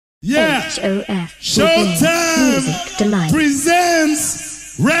Yeah, h.o.f. Showtime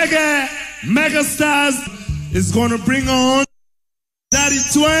presents Reggae Megastars is gonna bring on Daddy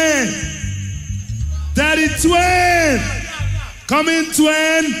Twain. Daddy Twain, come in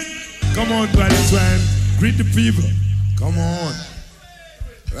Twain. Come on, Daddy Twain. Greet the people. Come on.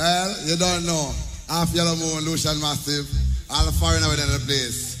 Well, you don't know. Half Yellow Moon, Lucian Massive, all the foreigner within the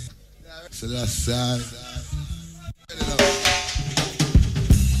place. So that's sad.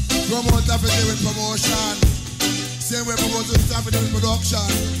 Promote everything with promotion. Same way promote everything with production.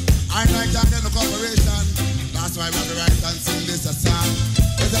 I like that in the corporation. That's why we have to write and sing this a song.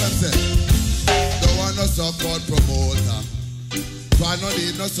 What tell them say? Don't want no so-called promoter. So I don't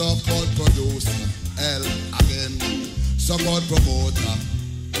need no so-called producer. L again, so-called promoter.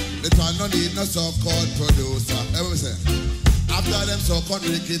 This one don't need no so-called producer. Everybody say. After them so-called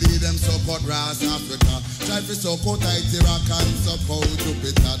rickety, them so-called Ras Africa. Try to so-called tighty rock and so-called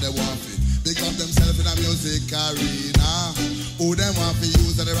Jupiter. They want to pick up themselves in a music arena. Who them want to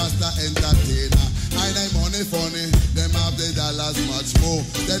use the Rasta entertainer. I like money funny, them have the dollars much more.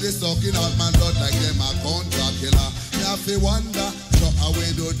 Steady sucking out man blood like them a contract killer. Me have to wonder, so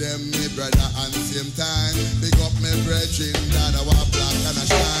away do them me brother and same time. Big up me brethren that I want black and a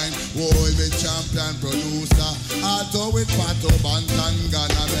shine. Whoa, the champion producer. Auto with Pato, Bantan,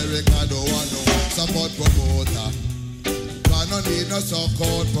 Ghana, America, don't want no support promoter. I don't need no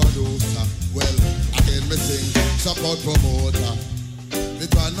so-called producer. Well, again me sing, support promoter. It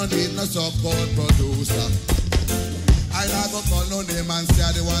one no need no so-called producer. I not go call no name and say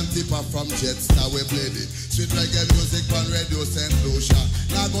the one tipper from Jetstar we played it. Street reggae music on Radio St. Lucia.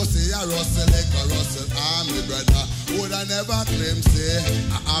 Now go say a Russell, like a Russell, I'm the brother. Would I never claim say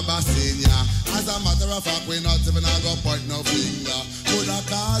I'm a senior. As a matter of fact, we not even a go point no finger. Would I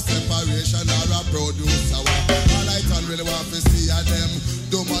cause separation or a producer? All I can really want to see are them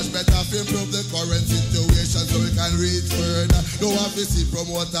do much better to improve the current situation so we can reach further. Don't want to see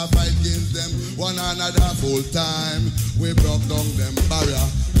promoter fight against them one another full time. We broke down them barrier,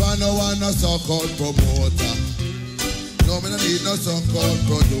 but no one no so-called promoter. No, me no need no so-called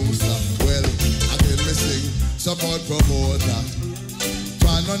producer. Well, I did me sing so-called promoter.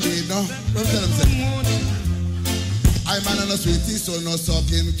 But no need no, let me tell them say. I'm on a sweetie, so no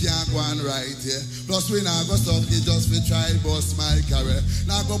sucking can't go on right here. Plus we now go suck it just for try bust my career.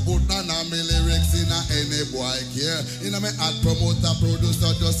 Now go put none of me lyrics in a any boy care. In a me ad promoter,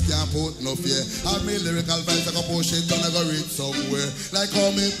 producer just can't put no fear. Have me lyrical vibes, I go push it, gonna go reach somewhere. Like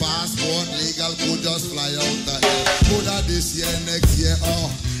how me passport legal could just fly out the air. Could have this year, next year,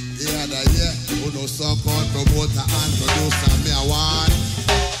 oh, yeah, the year. Who no so-called promoter and producer, me a one.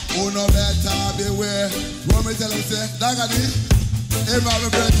 Who no better beware. What me tell him say, Dagadi, hey my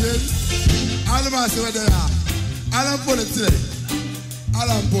brethren, all the man say where they are. All them pull it today.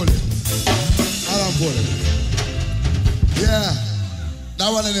 All them pull it. All them pull it. Yeah. That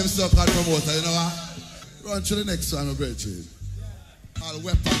one of them so-called promoter, you know what? Run to the next one, my brethren. All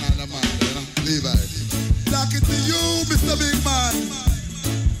weapon and the man, you know? Levi. Talking to you, Mr. Big Man.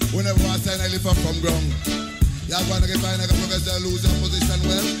 Whenever I sign, I lift up from ground. You're going to get fine like a professor, lose your position.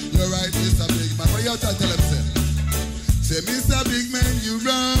 Well, you're right, Mr. Big Man. But you have to tell him, say, Mr. Big Man, you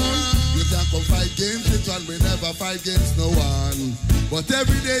wrong. You can't come fight games with one. We never fight against no one. But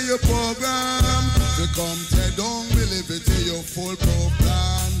every day you program to come tear down, believe it in your full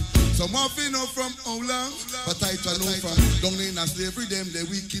plan. Some of you know from how long, but I try know from down in a slavery, them the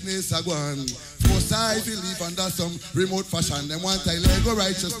wickedness are gone. Most I believe under some remote fashion. Them want I Lego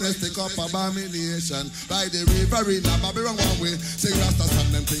righteousness take up abomination. By the river in a Babylon one way, say Rasta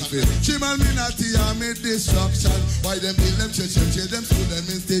and them think fit. Chimal Minati and made destruction. Why them build them church, them school, them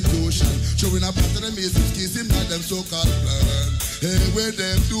institution. Showing up after them music skis him not them so-called plan. Hey, where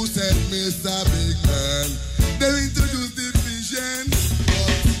them do said Mr. Big Man. They introduce the vision.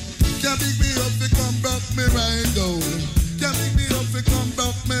 Can't pick me up to come back me right down. Can't pick me up to come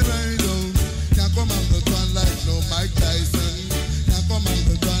back me right down. Can't come and go on like no Mike Tyson. Can't come and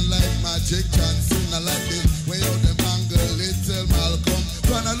go on like Magic Johnson. I like it way out them angle little Malcolm.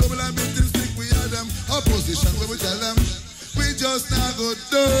 Run a love like beating stick we have them opposition where we tell them we just not go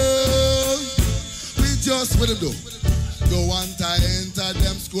do. We just what them do. No one time enter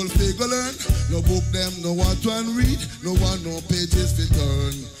them school figure learn. No book them, no one to read. No one no pages to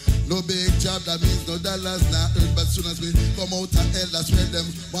turn. No big job, that means no dollars not earned. But soon as we come out of hell, that's when them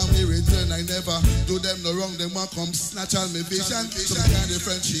when we return. I never do them no wrong. Them want come snatch on me vision. So we can't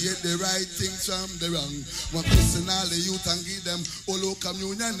differentiate the right things from the wrong. One person all the youth and give them all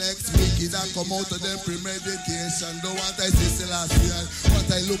communion next week. It come out of them premeditation. Don't want I see the last year. Want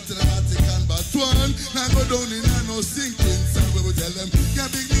I look to the Vatican, but one now go down in no sinking. So we will tell them,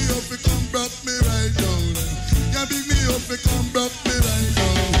 can't big me up, it come broke me right down. Can't big me up, it come broke me right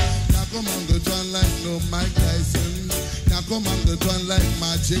down. Come on, the one like no Mike Tyson. Now come on, the one like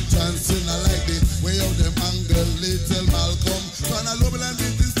Magic Johnson. I like the way out them angle, little Malcolm. So I love it and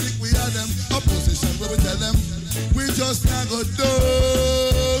beat this stick, we are them opposition. Where we tell them, we just not go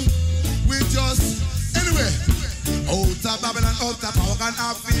do. We just, anyway. Out of Babylon, out of power, and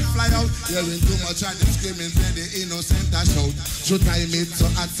our feet fly out. Hearing too much and screaming, then the innocent a shout. Should time it so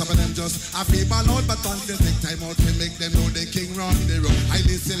hot, some of them just a feel ball out, but until take time out to make them know the king run the road. I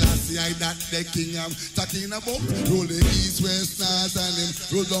listen and see I that the king am talking about. Rule the east, west, north, and him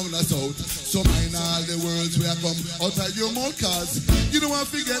roll down the south. So mind all the words where I come out of your mouth, cause you don't want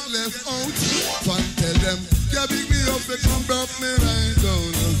to get left out. So I tell them, yeah, big me up, they come back me right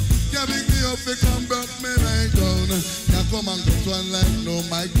down. Yeah, big me up, they come back me right down. Now come and get one like no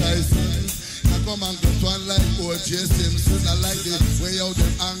Mike Tyson. Now come and get one like O.J. Simpson. I like the way out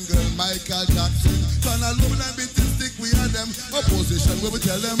them angle, Michael Jackson. Can I love and beat the stick, we are them opposition. Where we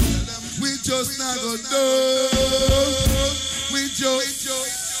tell them, we just not go do. We just.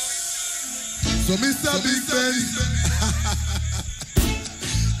 So Mr. Big Ben.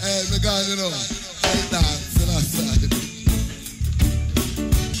 Hey, me God, you know, I dance on that side.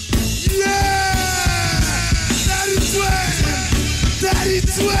 Yeah! That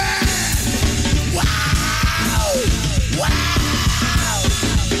is way! Wow! Wow!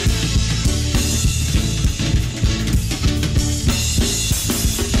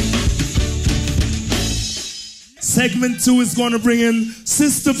 Segment 2 is going to bring in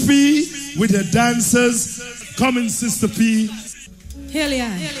Sister P with her dancers. Coming, Sister P. Hell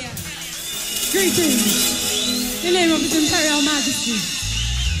yeah. Greetings. In the name of His Imperial Majesty.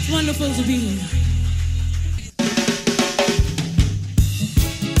 It's wonderful to be here.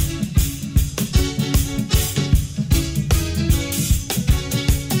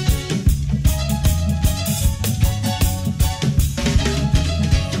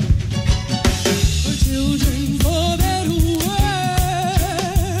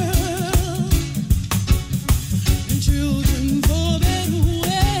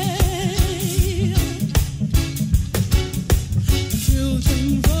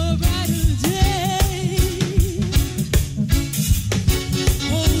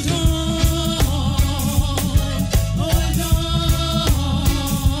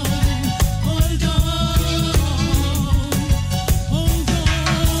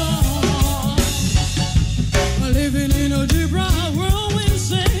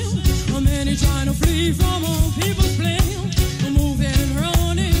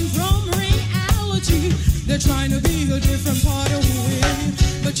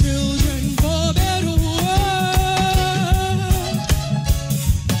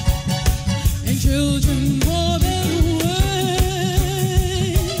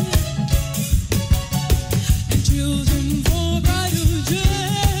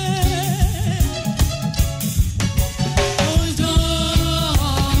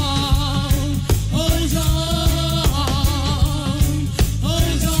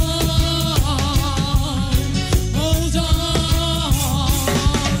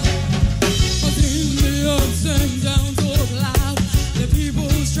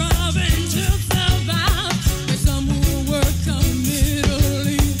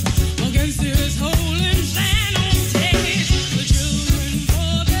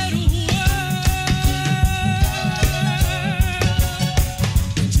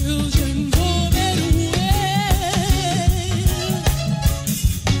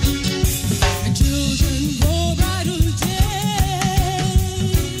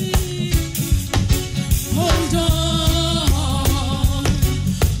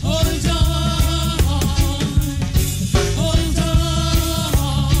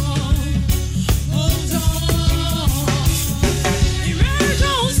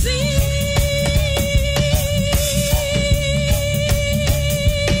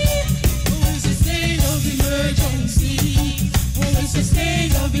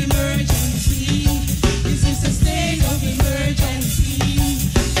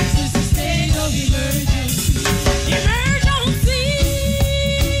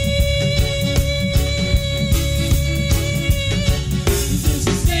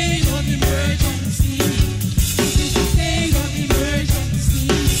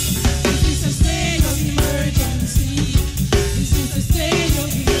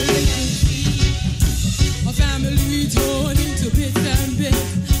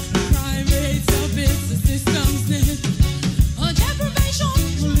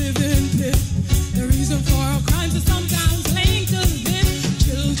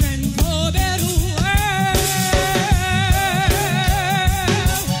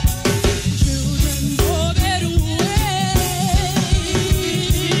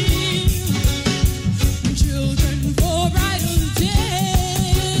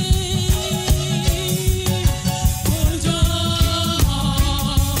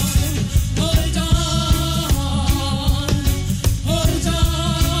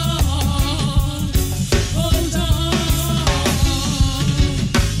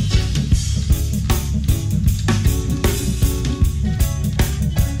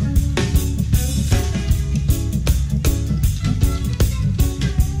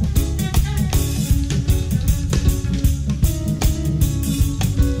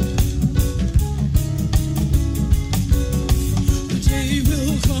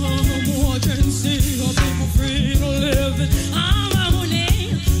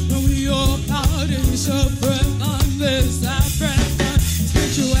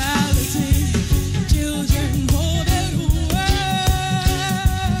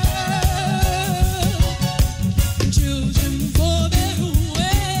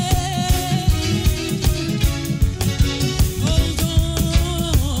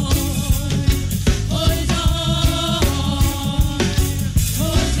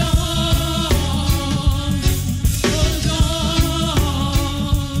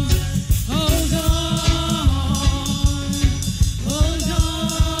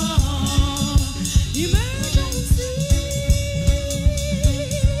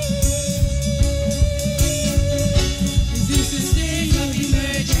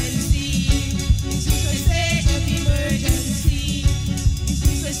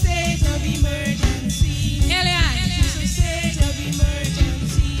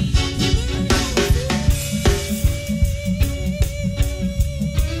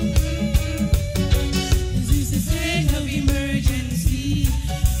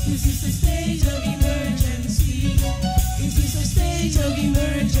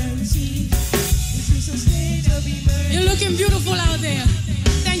 looking beautiful out there.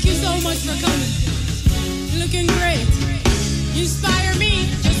 Thank you so much for coming. You're looking great. You inspire me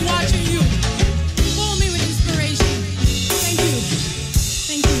just watching you. Fill me with inspiration. Thank you.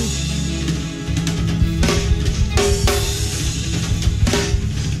 Thank you.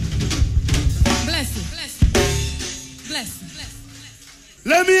 Bless you. Bless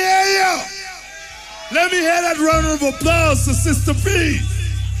you. Let me hear you. Let me hear that round of applause to Sister P.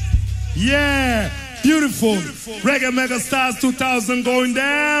 Yeah, beautiful. Reggae Mega Stars 2000 going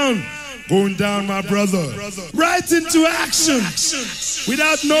down. Going down, my brother. Right into action.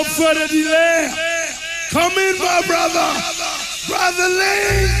 Without no further delay. Come in, my brother. Brother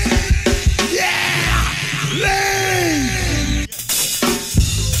Link. Yeah, Link.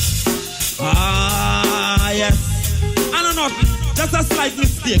 Ah, yes. I don't know. Just a slight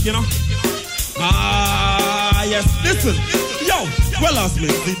mistake, you know. Ah, yes. Listen. Yo, well, as me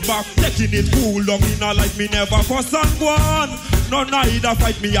sit back, taking it cool long in a like me never for someone. No neither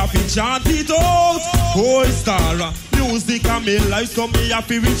fight me up in chant it out. Oh, star, music and me life, so me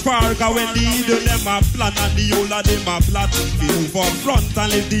happy reach far. Cause when the either them a plan and the whole of them a plot, we move up front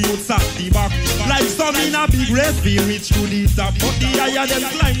and leave the youths at the back. Like some in a big race, we reach to the top. But the higher them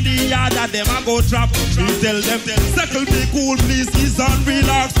climb, the harder them a go trap. We tell them, circle be cool, please, ease and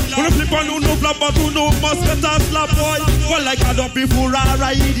relax. When you flip on who no flap, but who no must get a slap, boy. Well, like I don't be fool or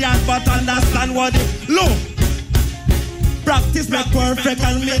a idiot, but understand what it look. Practice make perfect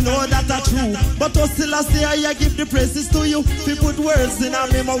and me know that are true. But to still I say I give the praises to you. We put words in my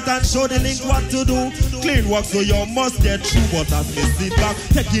mouth and show the link what to do. Clean work so you must get through. But as me sit back,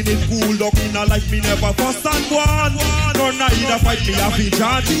 taking it cool, looking like me never first and one. No neither fight me happy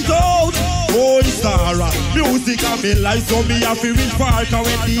chant it out. Oh, Sarah, music and me life so me happy reach far. Cause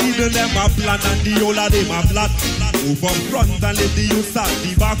when the evil them a plan and the whole of them a plot, move up front and let the youth start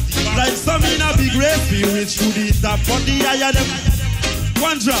the back. Like some in a big race, we reach to the top. But the higher them,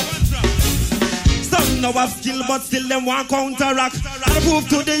 one drop. Some know have skill, but still them want counteract. And prove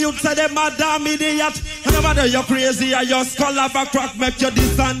to the youth that them a damn idiot. And no matter you're crazy or your skull have a crack, make you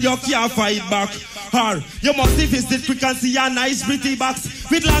this and you can't fight back. Or you must visit quick and see a nice pretty box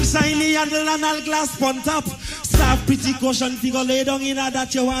with long shiny handle and all glass on top. Soft pretty cushion figure lay down in a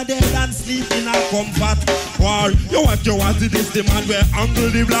that you want dead and sleep in a comfort. Or you want to this the man where angle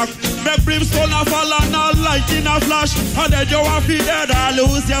the block. Make brimstone a fall and all light in a flash. And then you want to dead or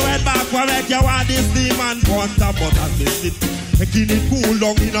lose your head back. Or make you want this demon on top. But I miss it. Making it cool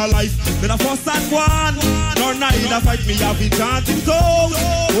long in a life. Then a first and one. No neither fight me have it chanting so.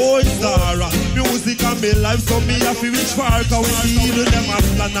 Oh, it's Sarah. Music and me life so me have to reach far. Cause when the evil them a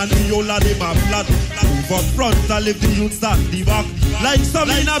plan and the whole of them a plot. Move up front and leave the youth start the back. Like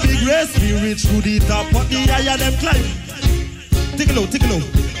some in a big race we reach to the top. But the higher them climb. Take a look, take a look.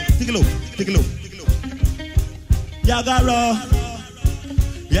 Take a look, take a look. Yaga raw.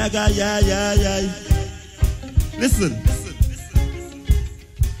 Yaga, yeah. Listen.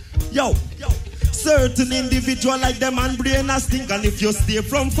 Yo, certain individual like them and brain a stink. And if you stay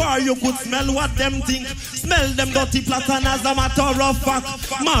from far, you could smell what them think. Smell them dirty platin as a matter of fact.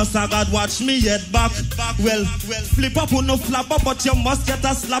 Master God watch me head back. Well, flip up on no flap up, but you must get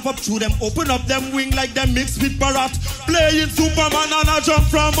a slap up through them. Open up them wing like them mixed with parrot. Playing Superman and a jump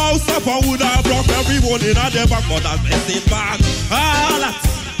from house up. I would have broke everyone in a their back, but I messed it back. Ah, that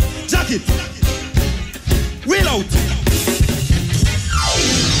jacket. Wheel out.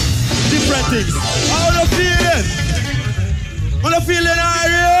 Different things. How you feeling? How you feeling,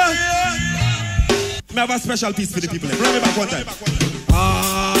 area? I have a special piece for the people. Bring me back one time.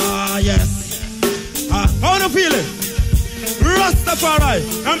 Ah, yes. How you feeling? Rastafari.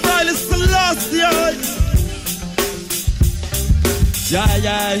 And probably Celestia.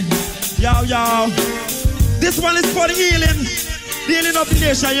 Yeah. Yo. This one is for the healing. The healing of the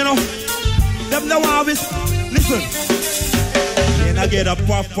nation, you know. Them the one with. Listen. Can I get a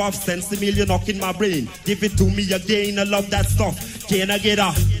puff, sense the million knock in my brain? Give it to me again, I love that stuff. Can I get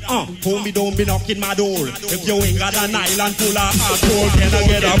a, homie don't be knocking my door. If you ain't got an island full of alcohol, can I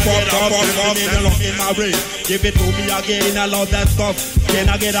get a puff, million knock in my brain? Give it to me again, I love that stuff. Can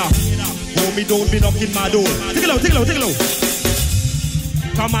I get a, homie don't be knocking my door. Take a look.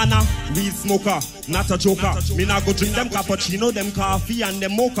 Come on now, weed smoker, not a joker. Me not go drink them cappuccino, them coffee and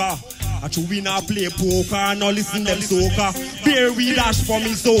them mocha. I true we not play poker, no listen them soca. Beer we dash for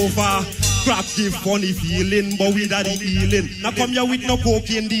me sofa. Crap give funny feeling, but we da the healing. Now come here with no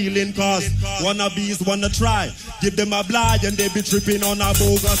cocaine dealing, cause wannabes wanna try. Give them a blind and they be tripping on a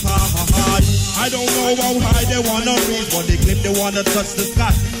bogus I don't know how high they wanna reach, but they claim they wanna touch the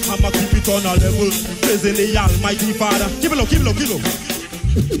sky. I'ma keep it on a level, praising the Almighty Father. Keep it low.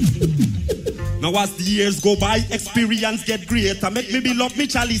 Now as the years go by, experience get greater. Make me build up me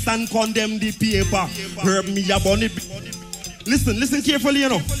chalice and condemn the paper. Herb me a bunny. Listen carefully, you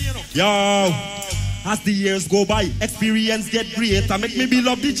know. Yo. As the years go by, experience get greater. Make me build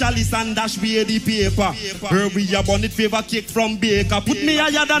up the chalice and dash away the paper. Herb we a bunny favor cake from baker. Put me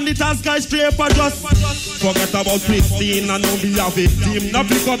higher than the tall skyscraper. Just forget about pristine and don't be a victim. Now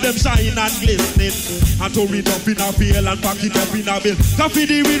pick up them shine and glistening. And to read up in a pail and pack it up in a bill. Coffee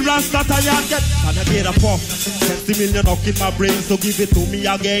the with rasta I get. And I get a puff. 60 million up in my brain, so give it to me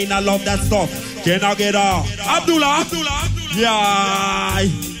again. I love that stuff. Can I get a Abdullah? Yeah.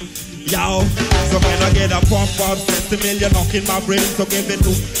 Yo. So can I get a pump up? 60 million up in my brain, so give it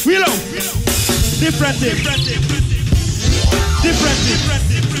to Willow. Different.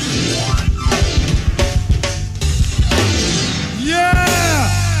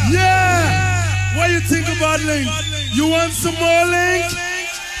 Yeah. What you think about Link? You want some more Link?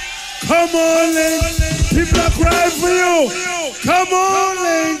 Come on, Link. People are crying for you. Come on,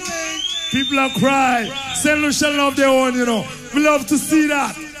 Link. People are crying. St. Lucia love their own, you know. We love to see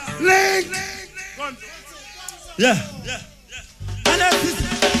that. Link. Yeah. And I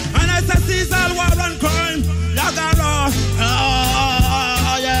see all war and crime. Yagara.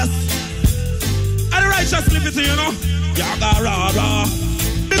 Yes. And the righteous liberty, you know. Yagara.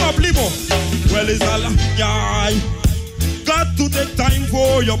 Big up, Limo. Well, it's all. Yeah. Got to take time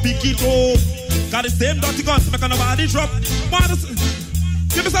for your pick it up. Got the same dirty guns, make nobody drop.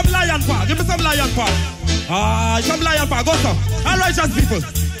 Give me some lion paw. Some lion paw. Go, sir. All righteous people.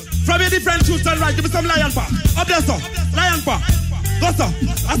 From your different shoots and right, give me some lion paw. Up there, sir. Lion paw. Go, sir.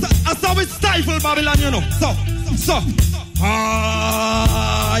 I saw it stifle Babylon, you know. So.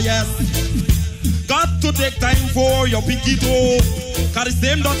 Yes. Got to take time for your pick it up. Cause the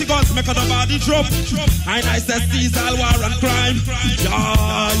same dirty guns make nobody drop. And I said, these all war and crime.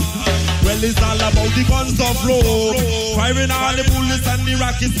 Yeah. Well, it's all about the guns of love. Firing all the bullets and the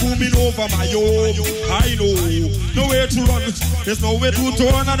rockets booming over my home. I know, nowhere to run. There's nowhere to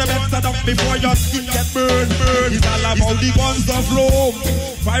turn, and the better duck before your skin get burned. It's all about the guns of love.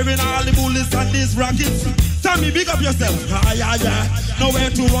 Firing all the bullets and these rockets. Sammy, big up yourself. Yeah.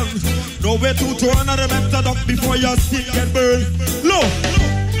 Nowhere to run, nowhere to turn, and the better duck before your skin get burned. Look.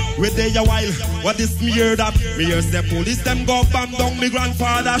 Wait there a while, what is me hear that? Me hear the police them go bam down me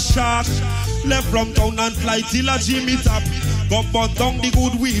grandfather shot. Left from town and fly till a Jimmy top. Go burn down the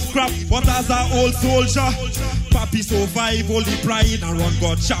good weed crap. But as a old soldier, Papi survive all the pride and run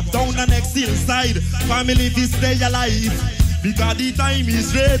got chopped down the next hillside. Family fi stay alive because the time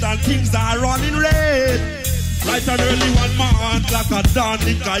is red and things are running red. Right and early one man, like a dawn,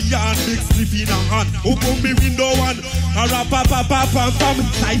 nick a yarn, big slip in a hand. Open me window one, a rap-a-pa-pa-pam-pam.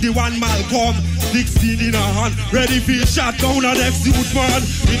 Inside the one Malcolm, 16 in a hand. Ready for shot down a next youth man.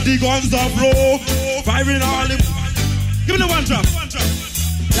 With the guns of rope, firing all the... Give me the one drop.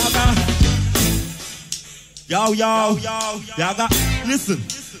 Yaga. Yaga. Listen.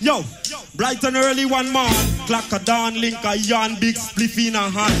 Yo, bright and early one man, clock a dawn, link a yarn, big spliff in a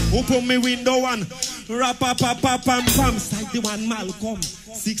hand. Open me window one, rap-a-pa-pa-pam-pam. Side the one Malcolm,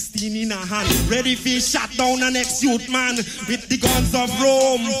 16 in a hand. Ready for shot down the next youth man with the guns of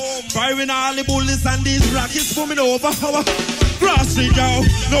Rome. Firing all the bullets and these rockets booming over our cross street, yo.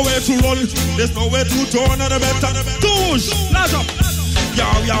 Nowhere to run, there's nowhere to turn, and the better touche, lash up. Yo.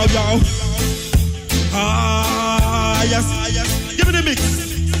 Yes. Give me the mix.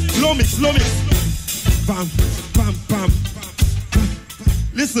 Low mix. Bam.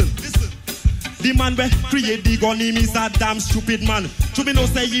 Listen. The man we create the gun, him is a damn stupid man. To me no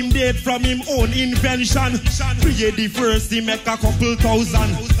say him dead from him own invention. Create the first, he make a couple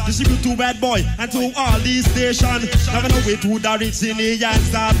thousand. Distribute to bad boy and to all these stations. Never know way to the rich in the yanks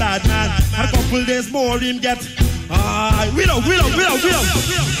a bad man. And a couple days more him get. We know.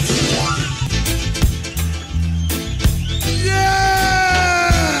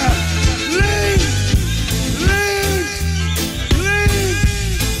 Yeah! Link!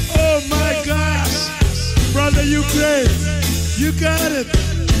 Oh my gosh! Brother, you great. You got it.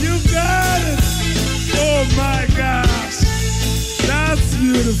 Oh my gosh! That's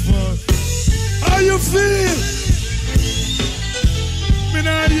beautiful. How you feel? Me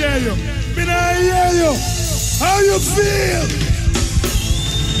not hear you. How you feel?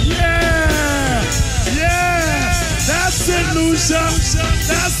 Yeah! That's St. Lucia.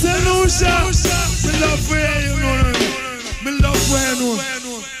 Me love where you know.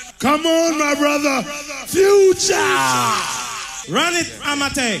 Come on, my brother. Future. Run it,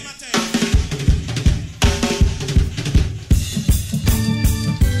 Amate.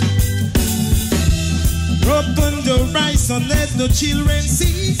 Open the eyes and let the children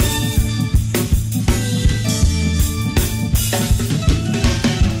see.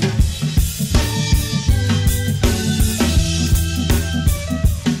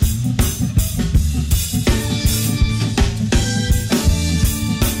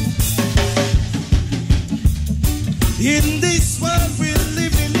 In this world we're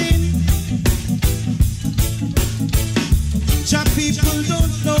living in, Jah people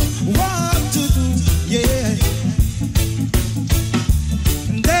don't know what to do, yeah.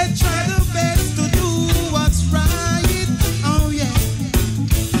 And they try their best to do what's right, oh yeah.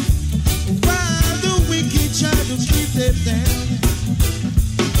 While the wicked try to keep them down.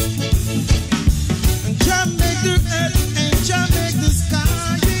 And Jah make the earth and Jah make the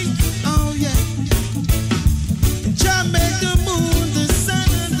sky, oh yeah. And Jah make the moon, the sun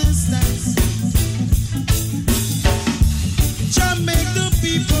and the stars. Jah make the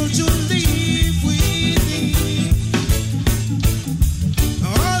people to live with Him.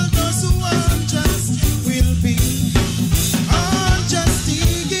 All those who are just will be unjust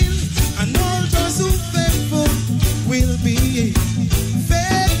again, and all those who faithful will be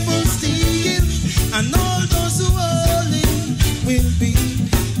faithful still, and all those who holy will be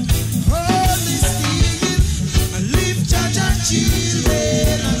holy still. And leave Jah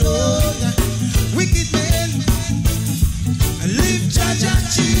children alone, wicked men. And leave Jah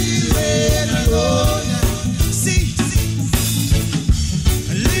children alone. See,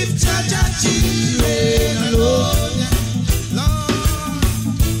 and leave Jah children alone, Lord.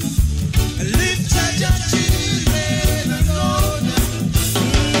 And leave Jah children alone.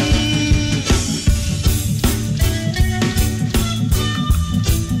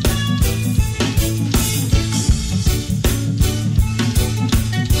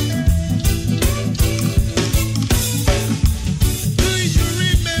 Do you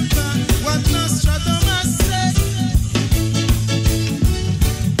remember what Nostradamus said?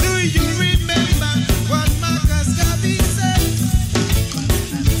 Do you remember what Marcus Garvey said?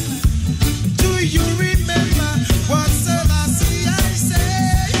 Do you remember what Selassie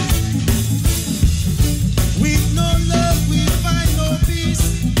said? With no love we find no peace.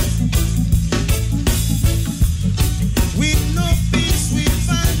 With no peace we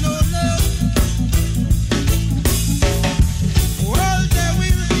find no love. All there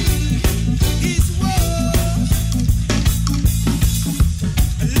will be is war.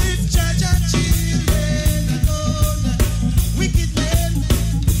 Leave Jah children alone, wicked men.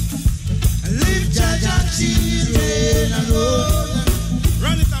 Leave Jah children alone.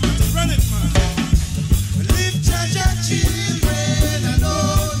 Run it, man. Run it, man. Leave Jah children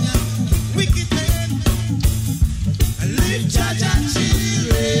alone, wicked men. Leave Jah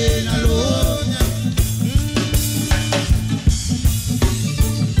children alone.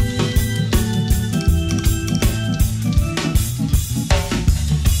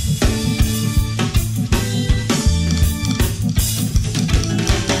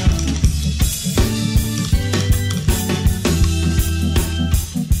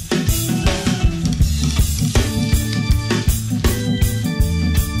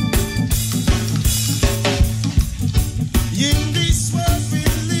 In this world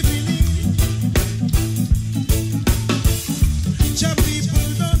we're living in, Jah people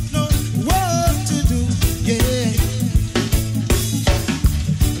don't know what to do, yeah.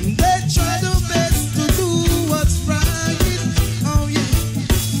 And they try their best to do what's right, oh yeah.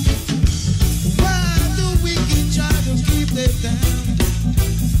 While the wicked try to keep them down.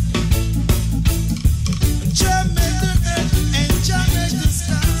 Jah make the earth and Jah make the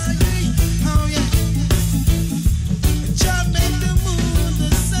sky, oh yeah. Jah make the moon, the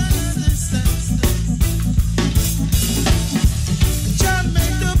sun and the stars. Jah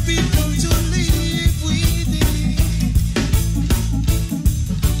make the people to live with Him.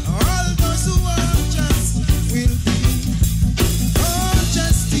 All those who are just will be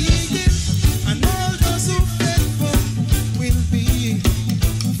unjust again, and all those who faithful will be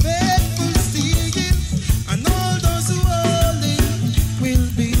faithful still, and all those who holy will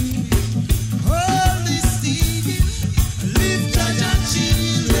be holy still. Leave Jah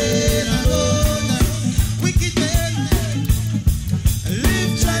children alone, wicked men.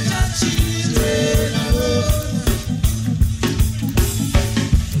 Leave Jah children alone.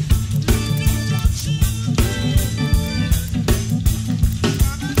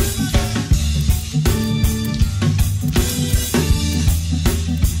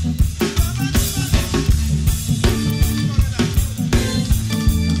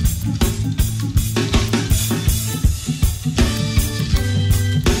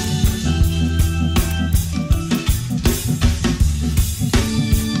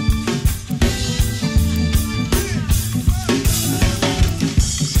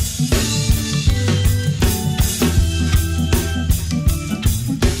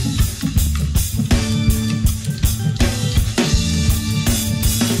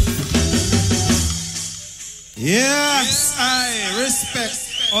 Yes, I respect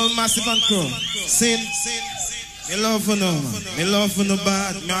all Massive and crew. Sin, Me love you no, man. Me love you no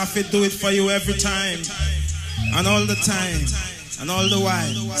bad. Me have to do it for you every time. And all the time. And all the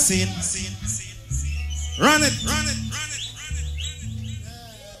while. See? Run it. Run it.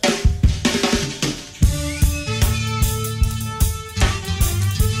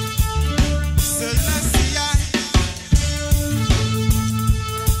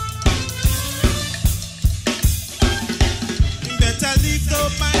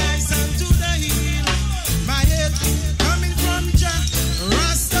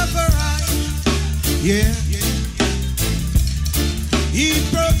 Yeah. He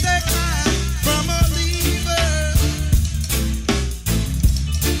protect us from all evil.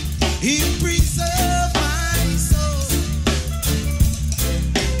 He preserve my soul.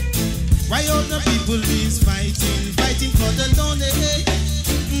 Why all the people is fighting for the lonely?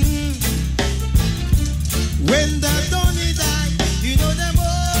 When the lonely die, you know them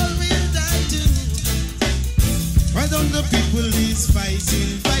all will die too. Why don't the people is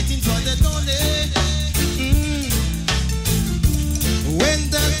fighting for the lonely? When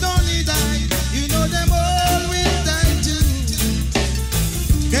the Tony died, you know them all will die too.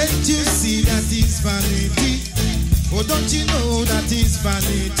 Can't you see that is vanity? Oh, don't you know that is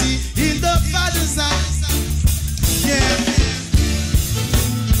vanity in the Father's eyes? Yeah.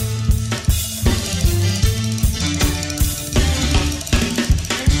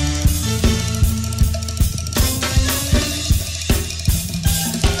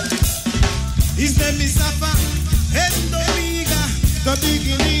 His name is Alpha and Omega, the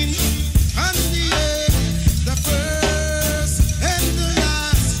beginning and the end, the first and the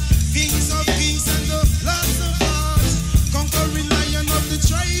last, kings of kings and the lords of lords, conquering lion of the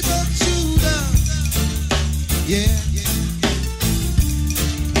tribe of Judah. Yeah, yeah.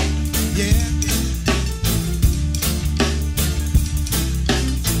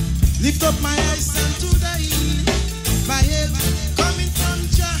 Lift up my eyes unto the hill, my help coming from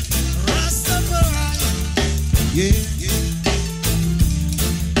Jah. Yeah,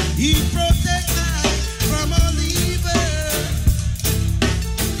 He protects us from all evil.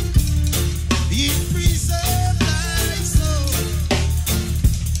 He preserves my soul.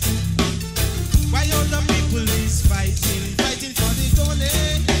 Why all the people is fighting for the Tony?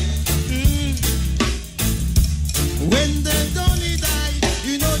 When the Tony die,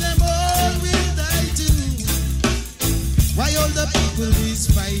 you know them all will die too. Why all the people is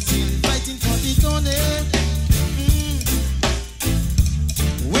fighting for the Tony?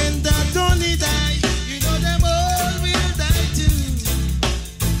 When the Tony die, you know them all will die too.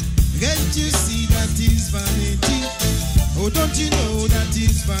 Can't you see that is vanity? Oh, don't you know that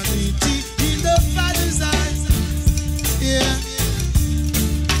is vanity in the Father's eyes? Yeah.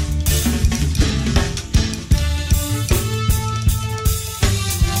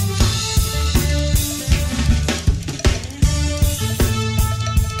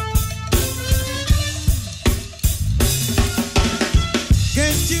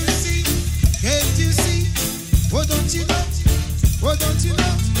 Can't you see? Can't you see? Oh, don't you know? Oh, don't you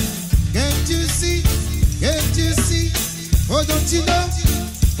know? Can't you see? Can't you see? Oh, don't you know?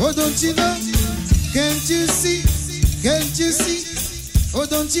 Oh, don't you know? Can't you see? Can't you see? Oh,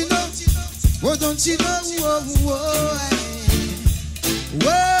 don't you know? Oh, don't you know? Whoa, whoa,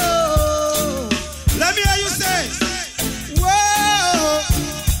 whoa. Let me hear you say, whoa,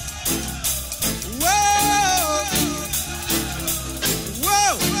 whoa.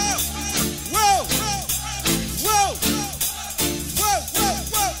 Whoa, whoa, whoa,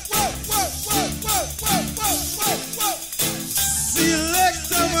 whoa, whoa, whoa.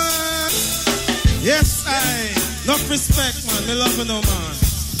 Selector man. Yes, I. Enough respect, man. Me love you no man.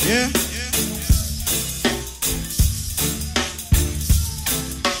 Yeah.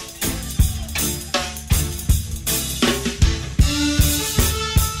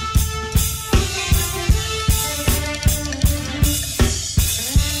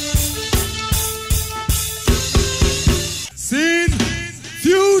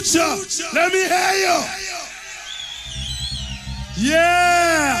 Future, let me hear you.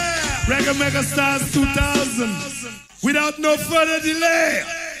 Yeah, Reggae Mega Stars 2000. Without no further delay.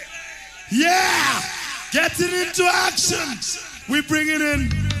 Yeah, getting into action. We bringing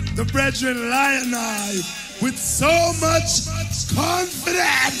in the brethren Lion Eye with so much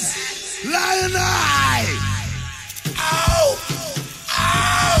confidence. Lion Eye. Ow!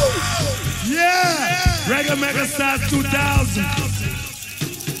 Ow! Yeah, Reggae Mega Stars 2000.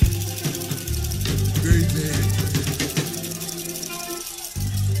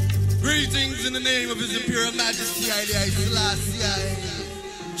 Greetings in the name of His Imperial Majesty, Haile Selassie.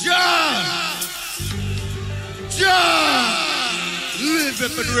 Jah! Jah!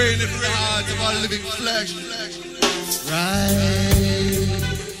 Liveth and reigneth in the hearts of all living flesh.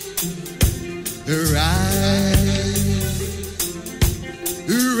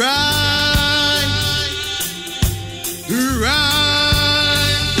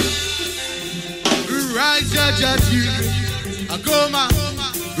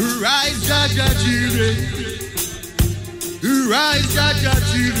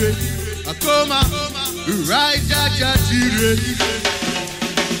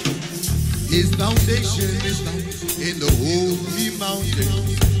 His foundation is found in the holy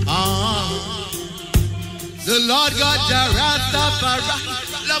mountains. The Lord God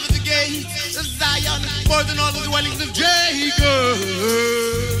Jarastafari, love the gates of Zion, more than all the dwellings of Jacob.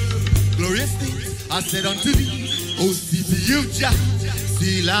 Glorious things I said unto thee, O city of Jah,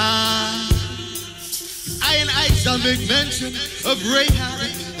 Selah. I shall make mention of Rahab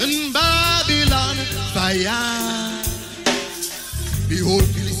and Babylon fire. Behold,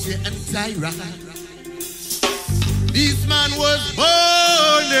 Philistia and Tyre. This man was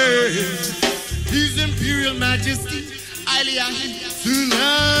born in His Imperial Majesty, Haile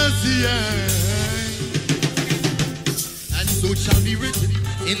Selassie. And so shall be written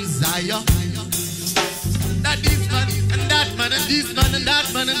in Zion that this man and that man and this man and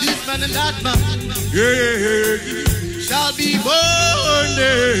that man and this man and that man, shall be born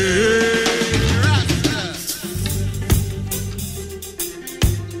in.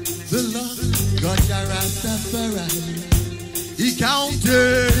 The Lord God Jarastafari, He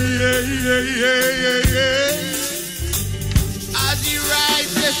counted as He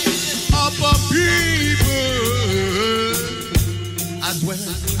rises up a people, as well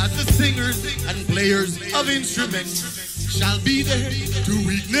as the singers and players of instruments shall be there to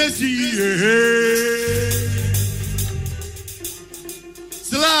witness He.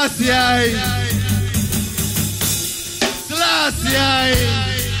 Selassie, Selassie.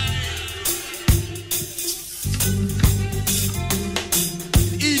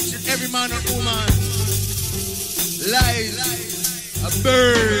 Every man and woman lies a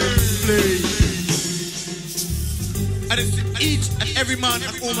burning flame. And it's each and every man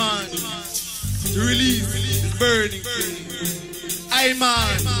and woman to release this burning flame.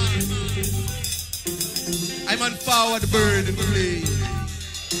 I'm on forward the burning flame.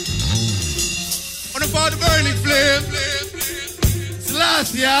 On the forward the burning flame.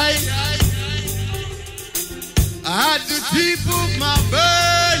 Selassie, I had the tip of my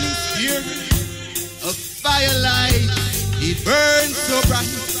burning spear, a firelight, it burns so bright.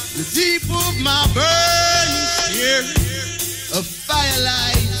 The tip of my burning spear, a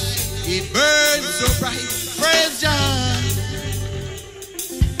firelight, it burns so bright. Praise Jah,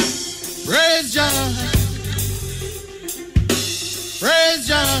 praise Jah, praise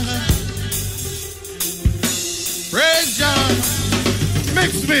Jah, praise Jah.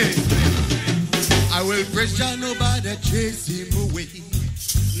 Mix me. I will praise Jah, nobody chase him away.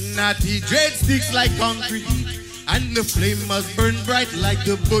 Not he dread sticks like concrete, and the flame must burn bright like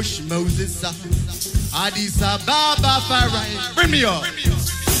the bush Moses saw. Addis Ababa Farai, bring me up.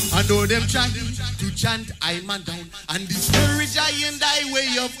 I know them trying to chant I'm and down and discourage I and thy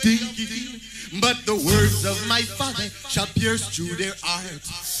way of thinking, but the words of my Father shall pierce through their heart.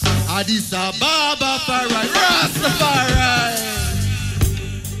 Addis Ababa Farai, Rastafari.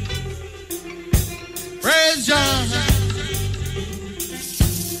 Praise Jah,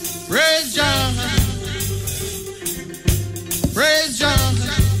 praise Jah, praise Jah.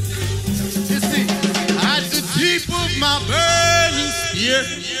 You see, at the tip of my burning spear,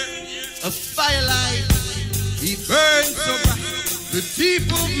 a firelight, it burns so bright. The tip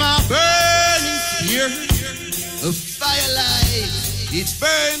of my burning spear, a firelight, it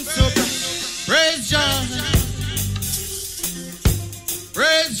burns so bright. Praise Jah,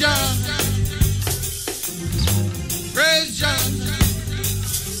 praise Jah. Praise Jah,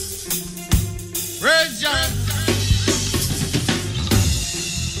 praise Jah.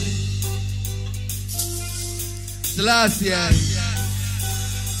 Selassie,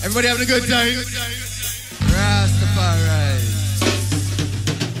 everybody having a good time? Rastafari.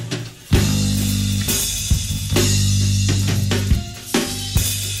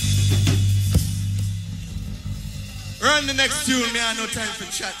 Run the next tune, me. I have no time for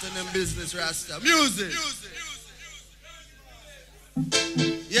chat and them business, Rasta. Music.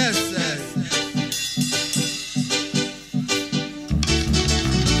 Yes, sir.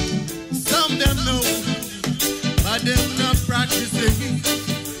 Some them know, but them not practicing.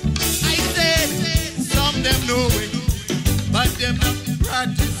 I said, some them know it, but them not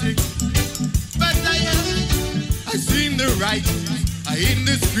practicing. But I seen the righteous, in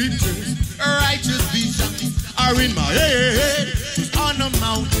the scriptures, righteous visions are in my head. On the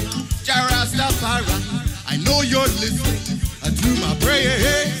mountain, Jah Rastafari. I know know you're listening to my prayer.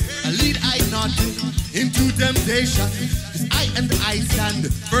 Lead I not into temptation. Cause I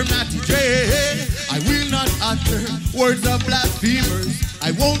stand firm at today. I will not utter words of blasphemers.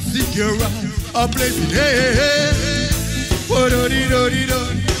 I won't secure a place in hell.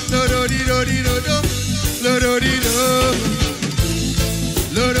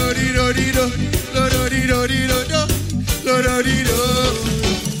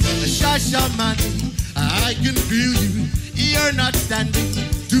 Shashamani, I can feel you. You're not standing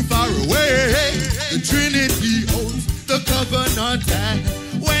too far away. The Trinity holds the covenant, and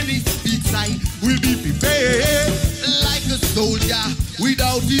when he speaks, I will be prepared. Like a soldier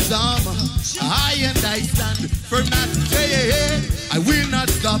without his armor, I stand firm at today. I will not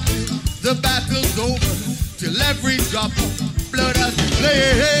stop till the battle's over, till every drop of blood has been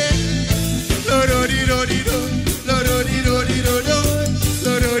played.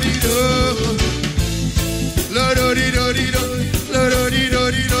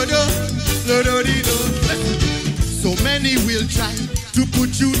 So many will try to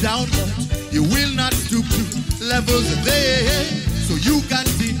put you down, but you will not stoop to levels of there. So you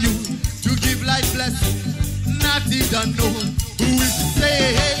continue to give life blessing, not even know who is to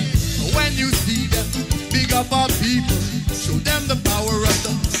say. When you see them, big up our people, show them the power of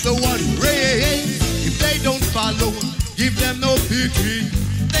the one who reigns. If they don't follow, give them no pity.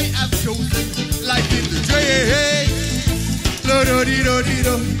 They have chosen life in the drain.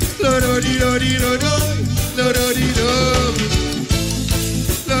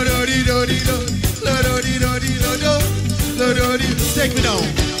 Take me down.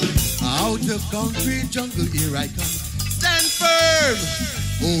 Out of concrete jungle, here I come. Stand firm,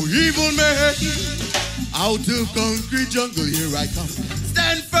 oh evil man. Out of concrete jungle, here I come.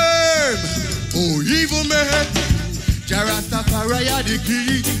 Stand firm, oh evil man. Jarastafari the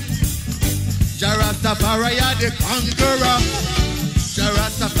king. Jarastafari the conqueror.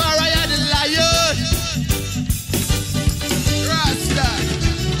 Jarastafari the lion. Rasta.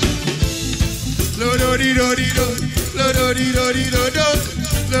 Lo-do-di-do-di-do. Lo-do-di-do-di-do-do.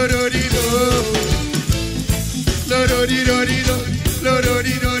 Lo-do-di-do. Lo-do-di-do-di-do.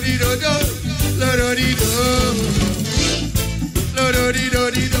 Lo-do-di-do-di-do-do. Lo-do-di-do.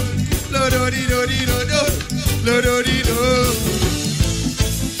 Lo-do-di-do-di-do. Lo-do-di-do-di-do-do. Lo-do-di-do.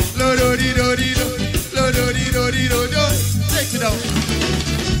 Lo-do-di-do-di-do. Lo-do-di-do-di-do-do. Take it out.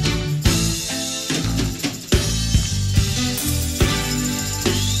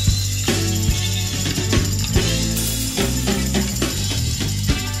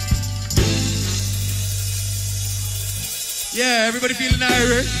 Yeah, everybody feeling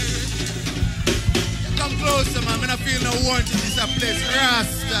Irish? Come closer, man. I'm not feeling no warmth in this place.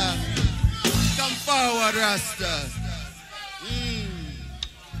 Rasta. Come forward, Rasta.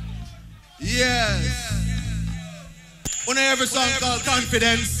 Yes. When I hear a song called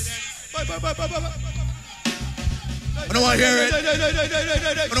Confidence, I don't want to hear it. I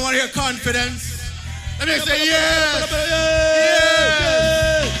don't want to hear confidence. Let me say yes.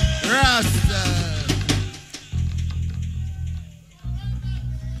 Yes. Rasta.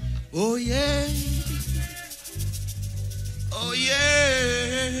 Oh yeah. Oh yeah.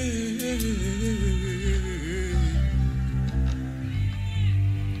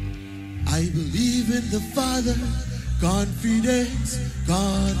 I believe in the Father. Confidence,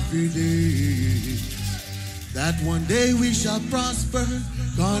 confidence. That one day we shall prosper.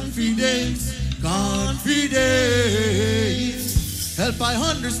 Confidence, confidence. Help I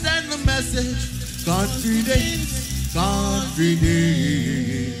understand the message. Confidence,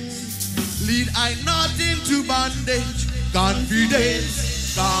 confidence. Lead I not into bondage.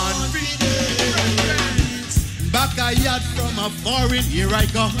 Confidence, confidence. Back I yard from a foreign, here I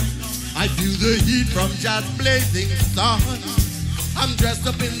come. I feel the heat from just blazing sun. I'm dressed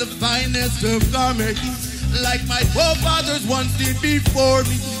up in the finest of garments, like my forefathers once did before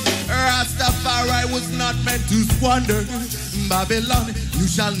me. Rastafari was not meant to squander. Babylon, you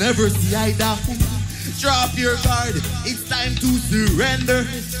shall never see I down. Drop your guard, it's time to surrender.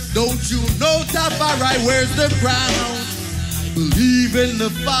 Don't you know Tafari wears the crown? Believe in the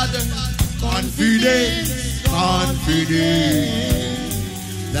Father, confidence, confidence.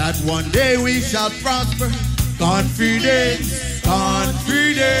 That one day we shall prosper. Confidence,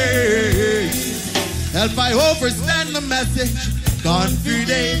 confidence. Help I understand the message.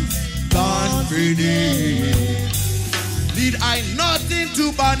 Confidence, confidence. Lead I not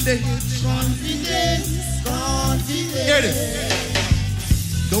into bondage. Confidence, confidence. Hear this.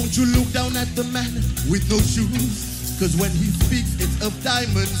 Don't you look down at the man with no shoes, cause when he speaks it's of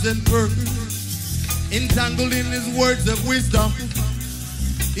diamonds and pearls, entangled in his words of wisdom.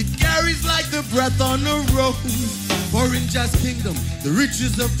 It carries like the breath on a rose. For in Jah's kingdom, the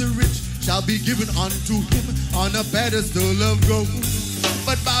riches of the rich shall be given unto him on a pedestal of gold.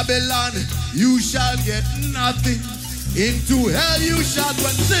 But Babylon, you shall get nothing. Into hell you shall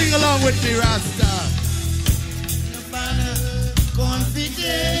dwell. Sing along with me, Rasta.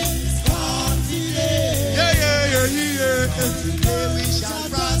 Confidence, confidence. Yeah, yeah, yeah, yeah. Today we shall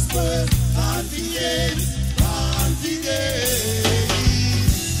prosper. Confidence, confidence.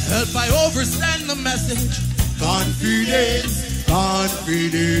 Help I overstand the message. Confidence,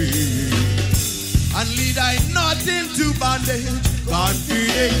 confidence. And lead I not into bondage.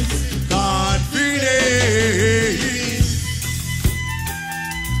 Confidence, confidence.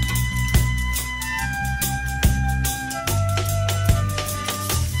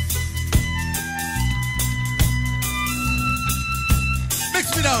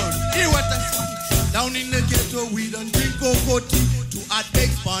 Mix me down. Hear what I say. Down in the ghetto we don't drink cocoa tea. To add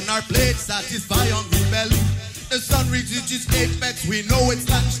bakes on our plate, satisfy hungry belly. The sun reaches its apex, we know it's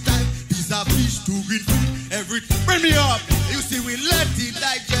lunchtime. These are fish to green food, everything. Bring me up. You see, we let it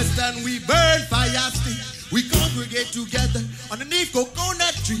digest and we burn fire stick. We congregate together underneath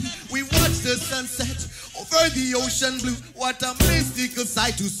coconut tree. We watch the sunset over the ocean blue. What a mystical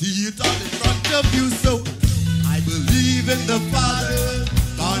sight to see it all in front of you. So I believe in the Father.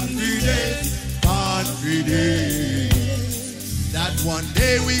 Confidence, confidence, that one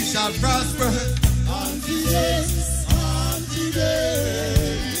day we shall prosper. Confidence, confidence.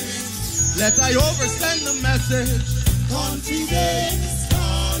 Let I overstand the message. Confidence,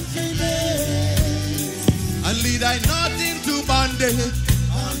 confidence. And lead I not into bondage.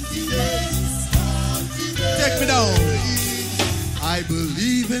 Confidence, confidence. Take me down. I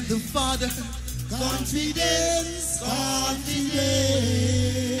believe in the Father. Confidence, confidence.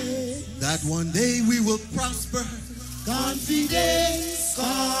 That one day we will prosper. Confidence,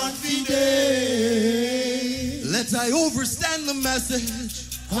 confidence. Let I overstand the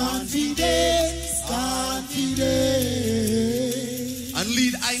message. Confidence, confidence. And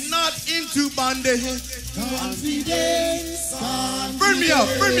lead I not into bondage. Confidence, confidence. Burn me up,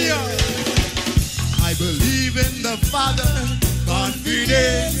 burn me up. I believe in the Father.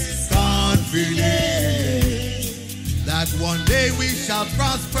 Confidence, confidence. That one day we shall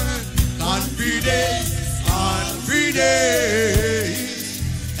prosper. Confidence, confidence.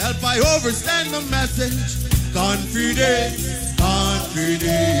 Help I overstand the message. Confidence,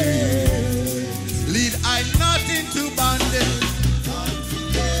 confidence. Lead I not into bondage.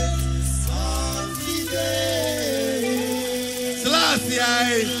 Confidence, confidence.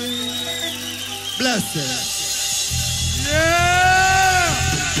 Selassie, blessed. Yeah!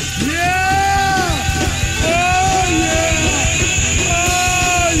 Yeah! Oh yeah!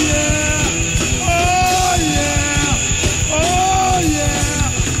 Oh yeah! Oh yeah! Oh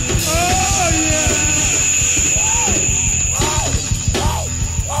yeah! Oh yeah!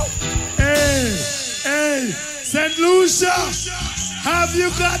 Hey! Hey! St. Lucia! Have you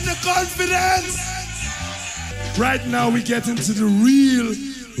got the confidence? Right now we get into the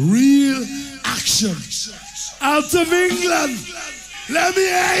real action. Out of England. Let me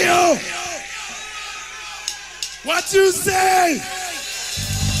hear you. What you say?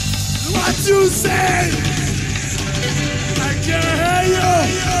 What you say? I can't hear you.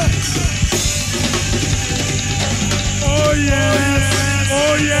 Oh yes.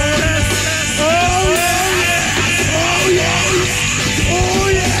 Oh yes. Oh yes. Oh yes. Oh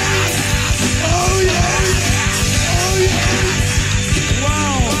yes. Oh yes. Oh yes.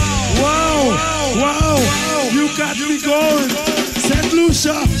 Wow. Wow. You got me going. St.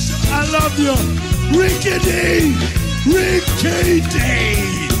 Lucia, I love you. Ricky D. Ricky D.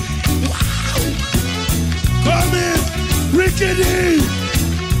 Wow. Come in. Ricky D.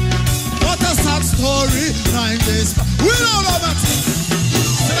 What a sad story. 9 days. We don't know about it.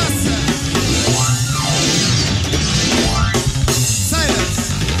 Silence.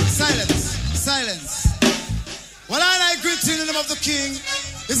 Silence. Silence. Well, I greet you in the name of the King.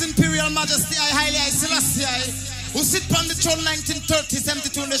 His Imperial Majesty, I highly Selassie, who sit upon the throne 1930,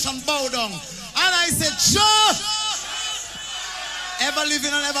 72 nation bow down. And I said, Jah, ever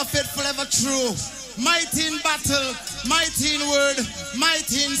living and ever faithful, ever true. Mighty in battle, mighty in word,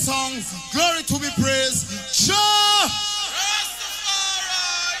 mighty in song. Glory to be praised. Jah!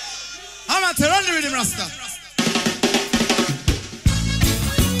 I'm at the run with him, Rasta.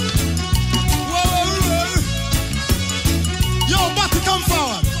 Yo, Batty, come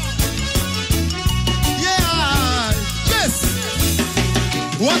forward. Yeah, yes.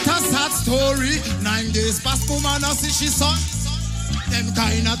 What a sad story. 9 days past, woman, I see she son. Them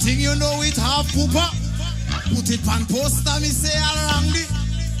kind of thing, you know it have pooper. Put it on poster, me say around it.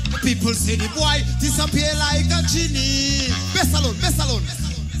 People say the boy disappear like a genie. Best alone.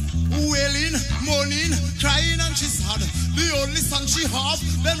 Wailing, moaning, crying and she sad. The only son she have,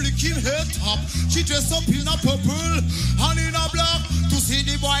 them licking her top. She dressed up in a purple and in a black to see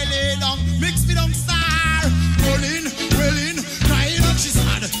the boy lay down. Mix me down star. Moaning, wailing, crying and she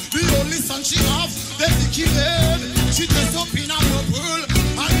sad. The only son she have, them licking her. She dressed up in a purple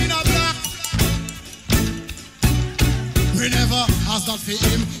and in a black. We never ask that for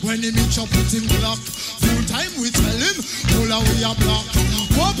him. When he meet up with him clock, full time we tell him, all we are block.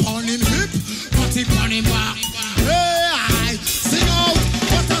 Pop on him hip, put it on him back. Hey, I sing out,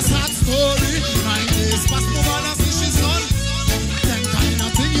 what a sad story. 9 days past woman and see she's done. Then kind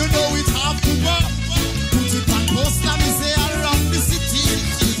of thing you know it have to go. Put it on poster, me say around the city.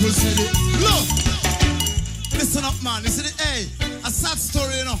 People say it, look. Listen up man, listen it, hey. A sad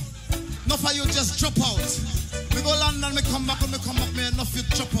story you know. Enough of you just drop out. Me go London, me come back, and me come back, me enough you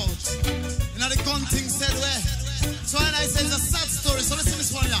drop out. You know the gun thing said where? So when I say it's a sad story, so listen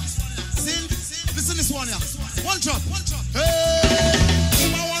this one here. See? Listen this one here. One drop. Hey!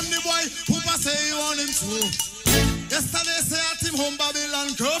 I want the boy, Poopa say he want him too. Yesterday say at him home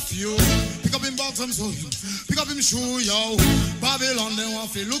Babylon curfew. Pick up him bottom so pick up him shoe, yo. Babylon they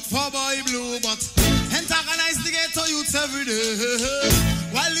want to look for boy blue, but antagonize the ghetto youths every day.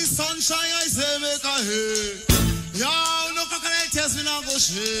 While the sun shine, I say make a hay. Yo, no crocodile tears me now go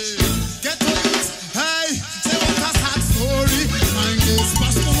shade. Get to it, hey, say what a sad story. 9 days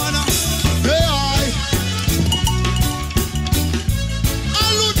past the manna, hey, I.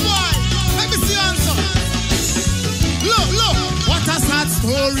 Allude boy, let me see answer. Look, what a sad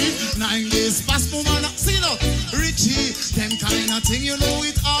story. 9 days past the manna, see now, Richie, them kind of thing you know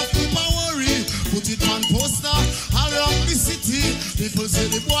it off to worry. Put it on poster around the city. People say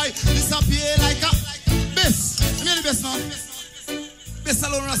the boy disappear like a best. You mean the best now? Best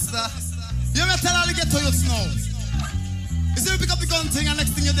alone Rasta. You ever tell all the ghetto youths now? You see you pick up the gun thing and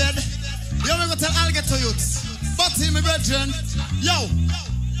next thing you're dead. You ever tell all the ghetto youths? But him, my brethren, yo.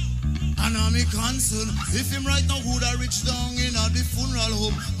 And I'm a concern. If him right now would have reached down in the funeral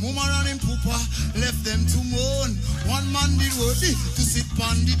home, Mama and him Poopa left them to mourn. One man did worthy to sit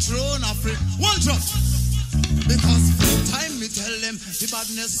on the throne. Afraid one drop. Because full time me tell them the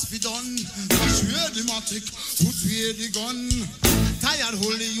badness be done. Cash where the matic, put where the gun. Tired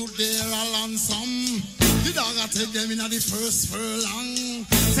holy you there a ransom. The dog a take them in the first furlong.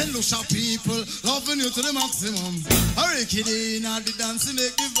 Send Lusha people loving you to the maximum. Hurry kid in the dance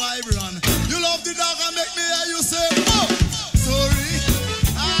make the vibe run. You love the dog and make me hear you say, oh, sorry.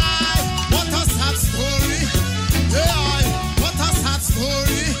 Aye, what a sad story. Yeah, what a sad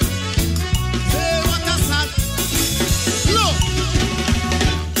story. Hey, what a sad. Look.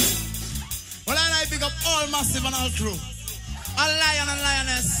 Well, I big up all massive and all crew. A lion and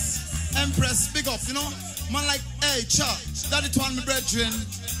lioness. Empress, big up, you know. Man like, hey, Chuck, that it one my brethren.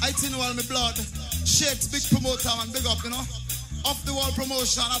 I think all my blood. Shakes, big promoter, man, big up, you know. Off the wall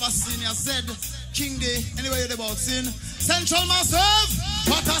promotion, I've senior said, King Day, anyway you're about sin. Central Massive,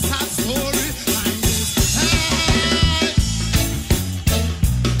 what a sad story. Hey!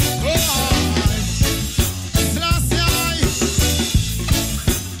 Oh!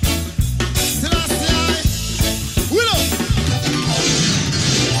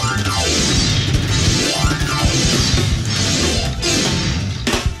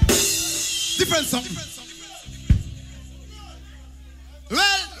 Something. Well,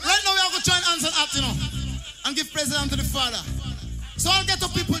 right now we are going to try and answer that, you know, and give praise to the Father. So I'll get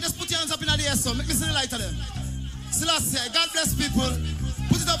up people, just put your hands up in the air, so make me see the light of them. Selassie, God bless people.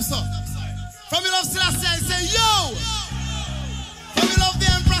 Put it up, so. From you love Selassie, I say, yo! From you love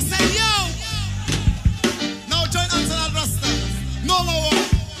the Emperor, say, yo! Now join answer that Rasta. No more war,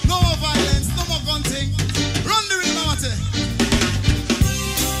 no more violence, no more gun thing. Run the rhythm, Mate.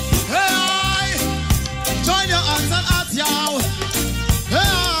 Hey! Join your hands and hearts, yo.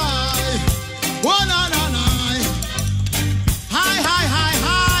 Hey, one and an eye. Hi, hi, hi,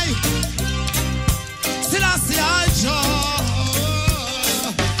 hi. Still I see I joy.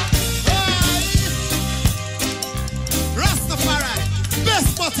 Hey, Rastafari, best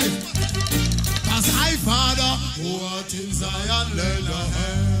button. Cause I, Father, who art in Zion, lend a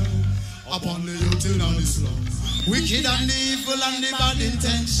hand upon the youth in the slums. Wicked and the evil and the bad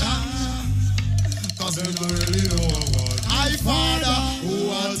intention. Cause they don't really know about I, Father,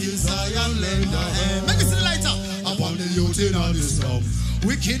 who art in Zion, lend a hand. Make me see the lighter. Upon the youth in the slum.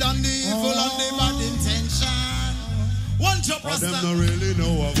 Wicked and the evil and the bad intention. One drop, Rasta. Them don't really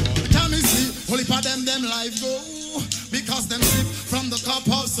know about Can me see, only for them life go. Because them sip from the cup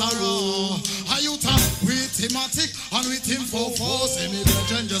of sorrow. I you talk with him and with him for force. Say me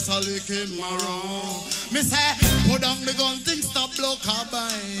brethren just a licking around. Me say, put down the gun, things stop blow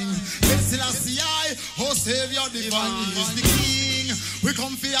carbine. Let's see I, oh Savior divine, he's the king. We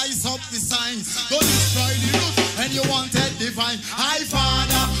come for ice up the sign. Don't destroy the youth, and you wanted divine. High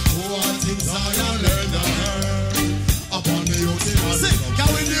Father, who art in Zion, learn the word. Upon the youth, say, can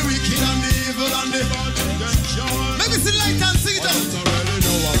we the wicked and the evil and the make me sing like and sing it out.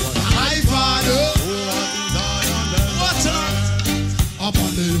 High Father, who art in Zion, watch out.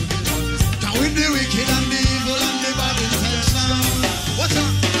 Upon the youth, can we the wicked and the evil and the bad intention. Watch out,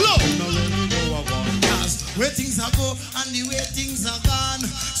 look. Where things are go and the way things are gone.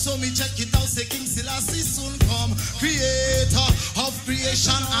 So me check it out, say King Selassie soon come. Creator of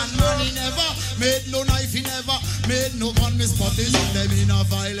creation and man, he never made no knife, he never made no gun. Miss Potty, them in a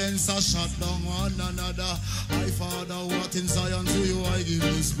violence, a shot down one another. My Father, what in Zion to you I give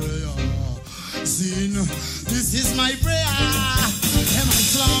this prayer. Sin, this is my prayer. Am I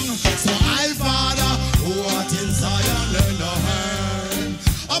strong? So I, Father, who art in Zion, lend a hand.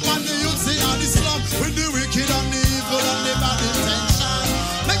 Upon the youth in the slum, with the wicked and the evil and the bad intention.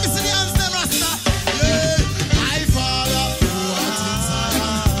 Make me see the hands them Rasta. Yeah, I Father, who art in Zion.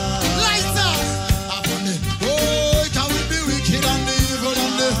 Lights up. Upon the, oh, can we be wicked and the evil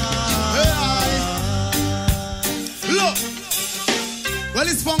and the, hey, look. Well,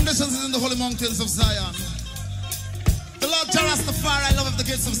 his foundations is in the holy mountains of Zion. The Lord Rastafari, I love of the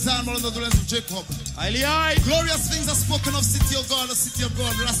gates of Zion, one of the dwellings of Jacob. Glorious things are spoken of city of God,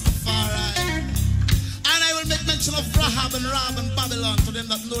 Rastafari. And I will make mention of Rahab and Rab and Babylon to them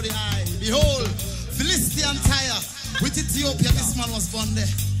that know the eye. Behold, Philistia and Tyre, with Ethiopia, this man was born there.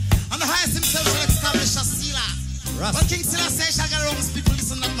 And the highest himself shall establish a Selah. But King Selah says, shall get around his people,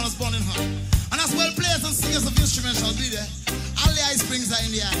 listen, that man was born in her. And as well players and singers of instruments shall be there. All the eye springs are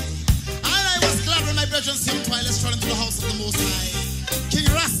in the eye. And I was glad when my brethren see him twilight strolling to the house of the Most High. King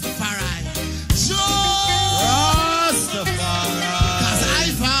Rastafari. Rastafari. Cause I,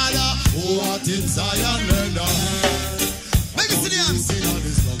 Father, who art in Zion, lend a hand. Make it to the hands.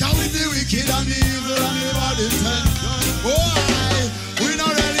 Can we be wicked and evil and the bad intent? Oh, we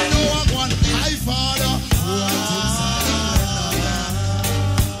not really know what one. I, Father, who art in Zion, lend a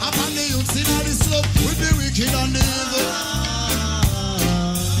hand. Upon the youths in the slope, we be wicked and evil.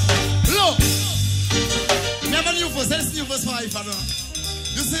 Look, never knew first. Let's new verse 5, Father.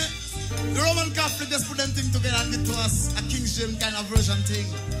 You see? The Roman Catholic just put them thing together and give to us a King James kind of version thing.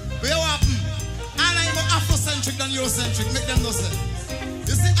 But what happen? And I'm more Afrocentric than Eurocentric. Make them know, sir.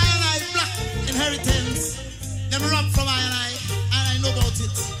 You see, I and I, black inheritance. Them rap from I and I know about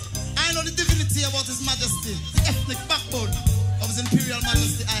it. I know the divinity about His Majesty, the ethnic backbone of His Imperial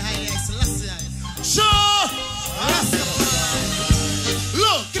Majesty. I highly Selassie. Sure!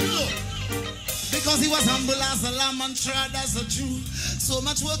 Look, give me look. Because He was humble as a lamb and trod as a Jew. So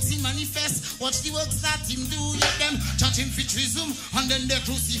much works He manifest. Watch the works that Him do. Yet them judge Him for treason and then they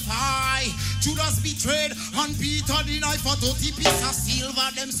crucify. Judas betrayed and Peter denied for 30 pieces of silver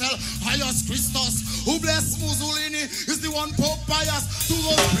themselves. Highest Christus, who bless Mussolini, is the one Pope Pius. To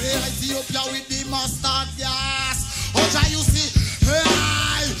go pray Ethiopia with the mustard gas. Oh, you see,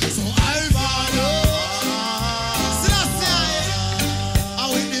 hey, so I follow.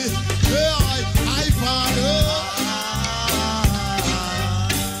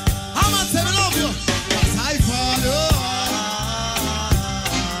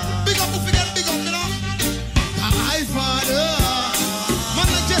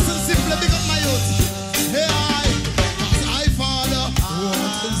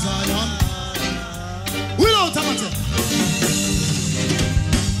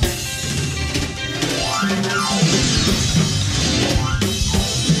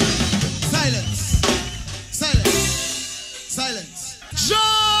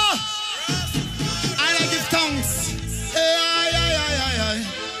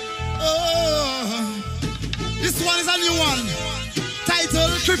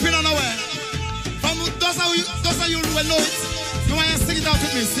 Tripping on away. From those of you who will know it, you want to sing it out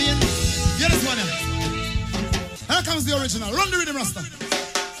with me. See it? Hear this one. Here comes the original. Run the rhythm, Rasta.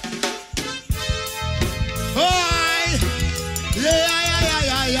 Oh, yeah.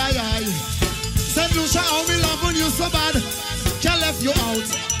 Said Lucia, how me loving you so bad, can't left you out.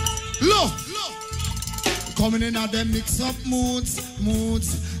 Look. Coming in at them mix up moods.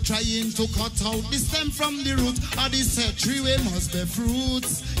 Trying to cut out the stem from the root. Or the set tree way must be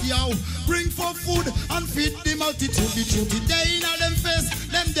fruits. Yo, bring for food and feed the multitude. The truth is there in them face.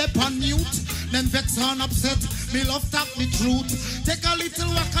 Them dep on mute. Them vex and upset. Me love tap the truth. Take a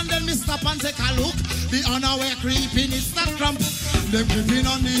little walk and then me stop and take a look. The unaware creeping, it's not cramp. Them creeping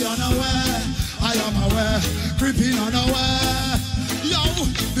on the unaware. I am aware. Creeping unaware. Yo.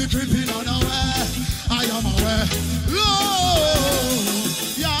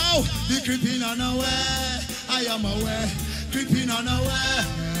 creeping unaware. I am aware, creeping unaware.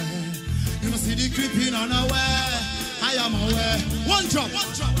 You must see the creeping unaware. I am aware. One drop.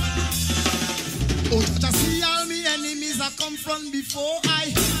 Oh, just see all me enemies I come from before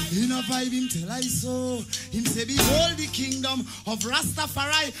I. In a vibe him till I saw him say behold the kingdom of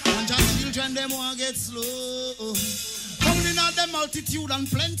Rastafari. And just children them want get slow. Coming in at the multitude and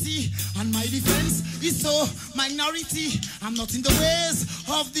plenty, and my defense is so minority. I'm not in the ways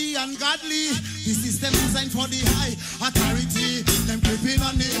of the ungodly. The system designed for the high authority. Them creeping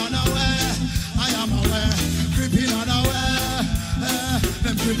on the unaware. I am aware, creeping unaware.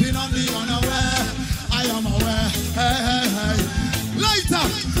 Them creeping on the unaware. I am aware. Hey, hey, hey. Lighter.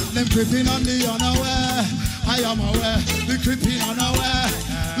 Them creeping on the unaware. I am aware. The creeping unaware.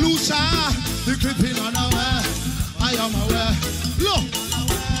 Lucia. The creeping unaware. I am aware. Look.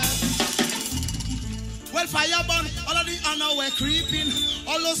 Well, fire burn. All of the unaware creeping.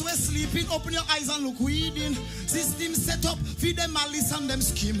 All those were sleeping. Open your eyes and look weeding. System set up. Feed them malice and them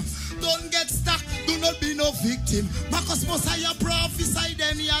scheme. Don't get stuck. Do not be no victim. Marcus Messiah prophesy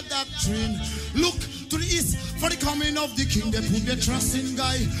them your doctrine. Look to the east for the coming of the king. They put their trust in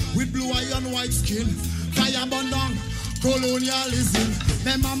guy with blue eye and white skin. Fire burn down. Colonialism.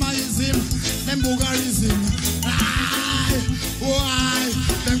 Them mamaism. Them boogerism. Why?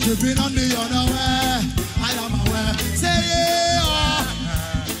 Them creeping on the unaware. I am aware. Say yeah.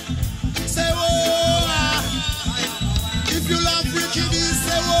 Say oh. If you love wicked,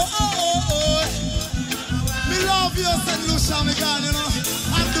 say oh. Me love you, St. Lucia, me gone, you know.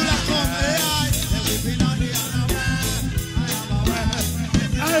 Abdullah come, Them creeping on the unaware.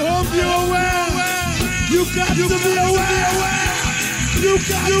 I hope you're aware. You got to be aware. You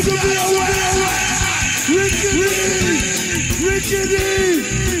got to be aware. Rickety,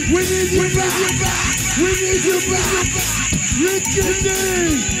 we need you back. We need you back. Rickety,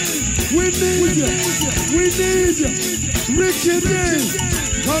 we need you. We need you. Rickety,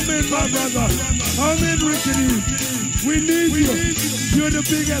 come in, my brother. Come in, Rickety. We need you. You're the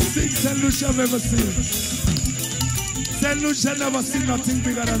biggest thing St. Lucia have ever seen. St. Lucia never seen nothing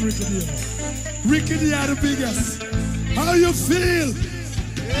bigger than Rickety. Rickety are the biggest. How you feel?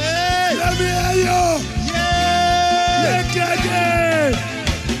 Hey. Let me hear you.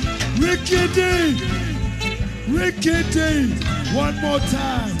 Rickety. One more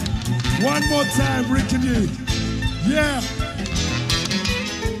time, Rickety. Yeah.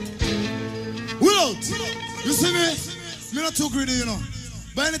 Will out. You see me? Me not too greedy, you know.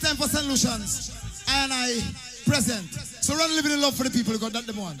 But anytime for St. Lucians, I present. So run living in love for the people because that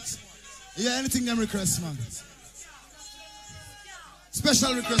them want. Yeah, anything them request, man.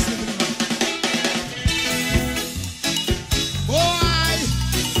 Special request living in love. Boy,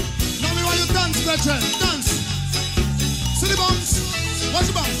 now me want you dance, brethren, dance. See the bounce, watch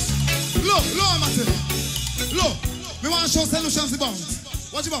the bounce. Look, Matty. Look, me want to show St. Lucians the bounce.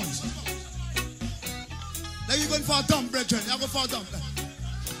 Watch the bounce. Now you going for a dump, brethren. You go for a dump.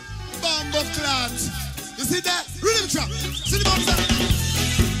 Bumbo clat. You see that? Rhythm track. See the bounce there?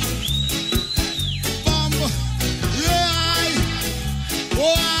 Bumbo. Yeah.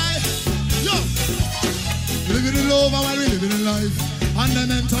 Boy. Yo. Living in love while we living in life. And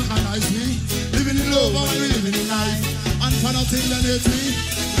them antagonize me. Living in love while we living in life. And for nothing they hate me.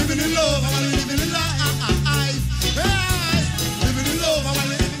 Living in love while we living in life. Living in love while we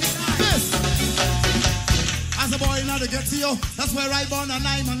living in life. This. As a boy now to get to you. That's where I born and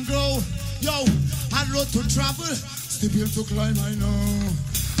I'm and grow. Yo, hard road to travel. Steep hill to climb, I know.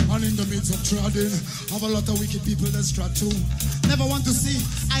 And in the midst of treading, have a lot of wicked people that strut too. Never want to see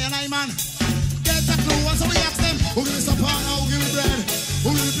I man. Get a clue, and so we ask them, who give me some partner, who give me bread?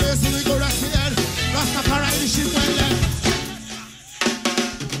 Who give me place, who we go rest the head? Rastafari, the shit well then.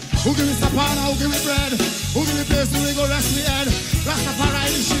 Who give me some partner, who give me bread? Who give me place, who we go rest the head?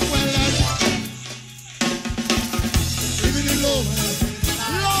 Rastafari, the shit well then. Living in love.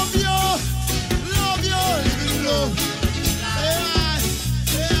 Love you, living in love.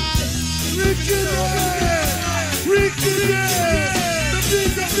 Rickety!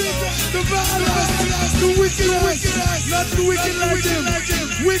 The violence, the wickedness, not the wicked like him.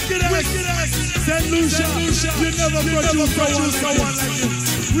 Wickedness. St. Lucia, you never produce someone like him.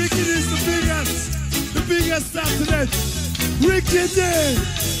 Rickety is the biggest star today. Rickety!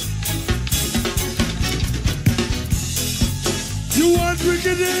 You want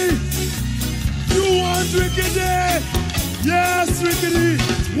Rickety? You want Rickety? Yes, Rickety!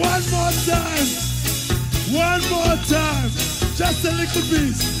 One more time. Just a little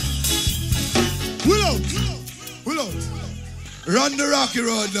piece. Will out. Run the rocky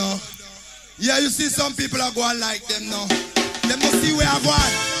road now. Yeah, you see some people are going like them now. Them must see where I'm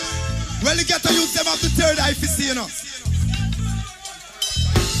going. Well, you get to use them of the third eye for see, you know.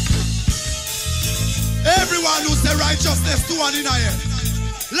 Everyone who say righteousness to one in here.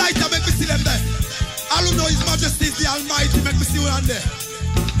 Lighter make me see them there. I don't know His Majesty is the Almighty, make me see one there.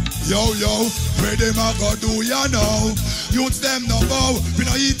 Yo, yo, where them a go do ya know? Youths them no go, we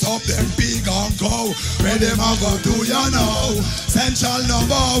no eat up them pig and cow. Where them a go do ya know? Central no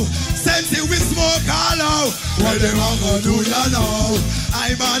go, Sensi we smoke all out. Where them a go do ya know?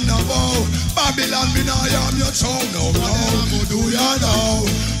 I man no go, Babylon me no yam your chow. No, no, go do ya know?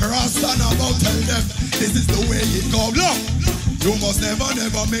 Rasta no go, tell them this is the way it go. Look, you must never,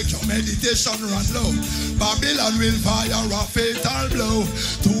 never make your meditation run low. Babylon will fire a fatal blow.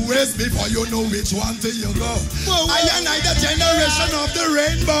 2 ways before you know which one to you go. I and I, the generation of the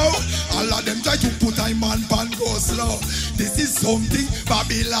rainbow. All of them try to put I man pan go slow. This is something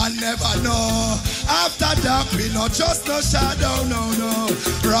Babylon never know. After dark we not just no shadow, no, no.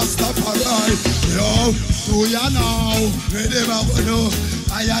 Rastafari, yo, do ya know? Where them a go know?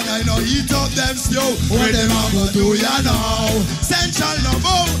 I and I know eat up them slow. Where them a go do ya know? Central no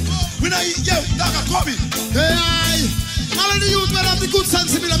more. We not eat, yo, dog a coming. Hey, all of the youth will have the good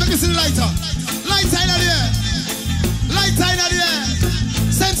sense in me. Make me see the lighter. Lighter in the air. Lighter in the air.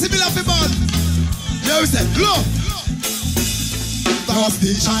 Sense in me of the ball. Yo, we say, look. Pass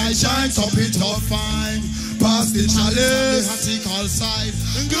the shine, top it up fine. Pass the chalice. Vertical side.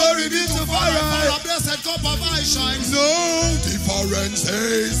 Glory be to Father. A blessed cup of eye shine. No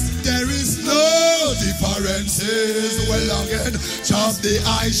differences. There is No differences. Well again, chop the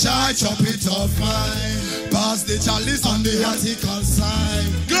eye shine, chop it up fine. Pass the chalice on the vertical side.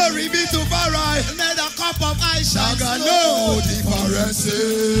 Glory be to Father. Made a cup of eye shine. No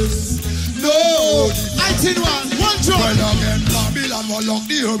differences. No differences. 1 drop. Well again, Babylon will lock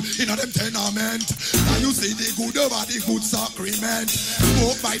the herb in a them tenement. Now you see the good over the good sacrament.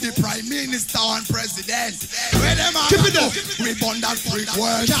 Spoke by the Prime Minister and President. Where them are keep it up. We burn that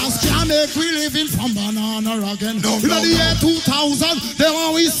frequent. Just can't make we living from banana again. No, In no, the year no. 2000, then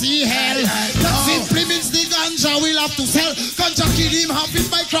when we see hell. That no. simply means the ganja we'll have to sell. Ganja kill him, have it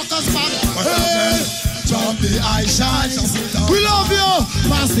by crackers back. Hey. Drop the eye shine. We love you.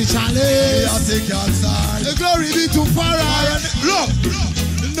 Pass the chalice. Take your side. The glory be to Farah. Look.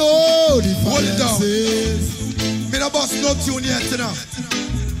 No Hold it down. differences. Me no bust no tune yet, you know.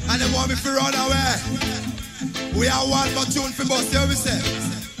 And they want me to run away. We are one more tune for bust, you say.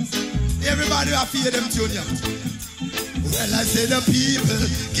 Everybody have to hear them tune yet. Well, I say the people,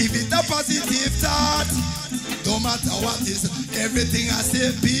 give it a positive thought. Don't matter what is, everything I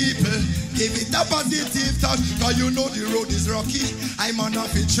say, people, give it a positive thought. Cause you know the road is rocky, I'm on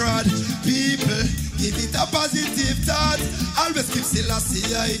off it trod. People, give it a positive thought. Always keep Selassie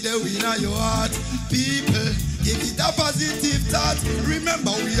the winner your heart. People, give it a positive thought.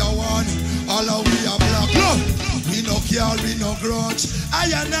 Remember we are one, all of we are black. No, we no care, we no grudge. I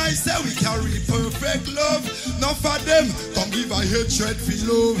and I say we carry perfect love. Not for them, come give a hatred for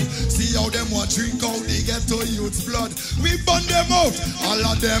love. See how them want drink out they get to youth's blood. We burn them out, all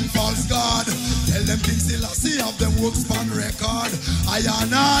of them false God. Tell them things still see have them works on record. I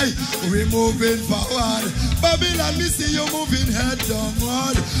and I, we moving forward. Babylon, me see you moving head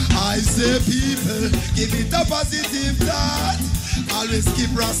downward. I say people, give it a positive thought. Always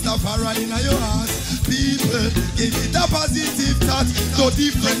keep Rastafari in your heart. People, give it a positive thought. Don't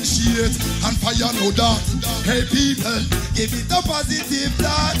differentiate and fire no doubt. Hey people, give it a positive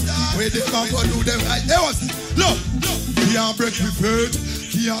thought. Where they come go do them right. There was, look, we are break with hurt.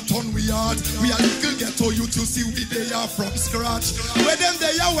 We are turn we hard. We are little ghetto you to see we they are from scratch. Where them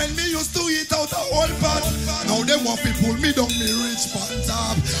they are when me used to eat out a whole pot. Now them want to pull me down me rich pan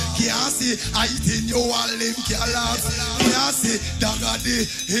top. Can't see I eat in you all him collapse. Can't see dagadi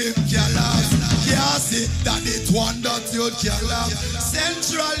him collapse. Can't see that it one that you collapse.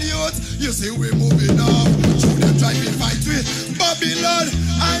 Central youth, you see we moving up. Through them try to fight with Babylon.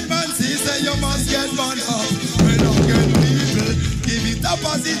 I man see say you must get man up. We don't get people. Give it a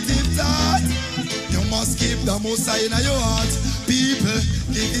positive thought. You must keep the most high in your heart. People,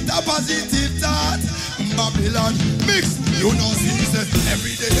 give it a positive thought. Babylon mix. You know see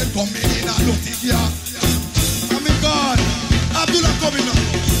every day they come in and look it here. Oh my God, Abdullah coming up.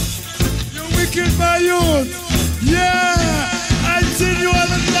 You wicked my youth. Yeah, I see you on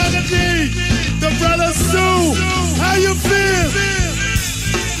the Saturday. The brother Sue. How you feel?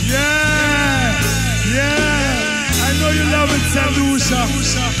 Yeah, yeah. I know you love it, St. Lucia.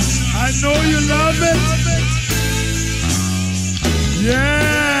 I know you love it.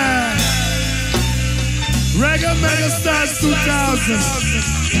 Yeah. Reggae Megastars 2000.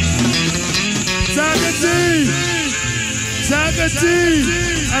 Saturday. Zagati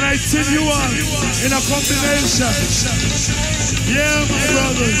and Itinuan in a combination. Yeah, my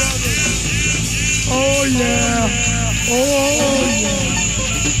brothers. Oh yeah. Oh yeah.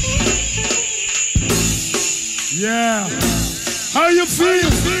 Yeah. How you feel?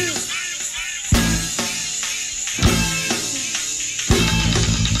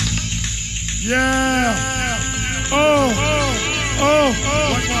 Yeah. Oh.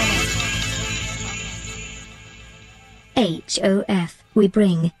 H.O.F. We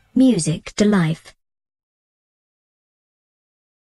bring music to life.